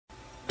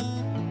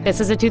This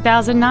is a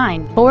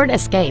 2009 Ford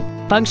Escape,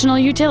 functional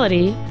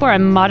utility for a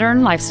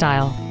modern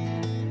lifestyle.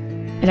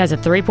 It has a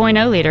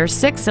 3.0-liter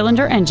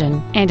six-cylinder engine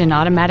and an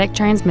automatic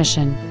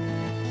transmission.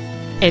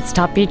 Its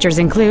top features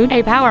include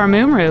a power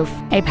moonroof,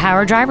 a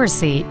power driver's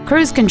seat,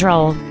 cruise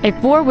control, a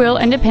four-wheel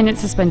independent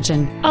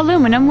suspension,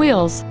 aluminum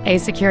wheels, a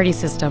security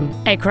system,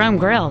 a chrome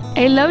grille,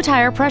 a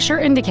low-tire pressure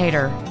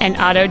indicator, an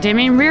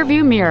auto-dimming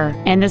rear-view mirror,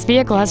 and this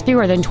vehicle has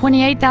fewer than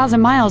 28,000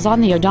 miles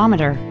on the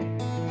odometer.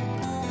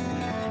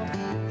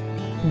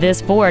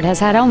 This Ford has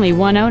had only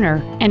one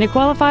owner, and it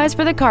qualifies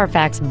for the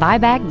Carfax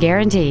buyback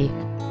guarantee.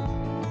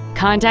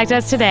 Contact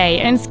us today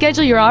and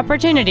schedule your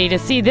opportunity to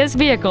see this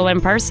vehicle in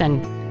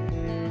person.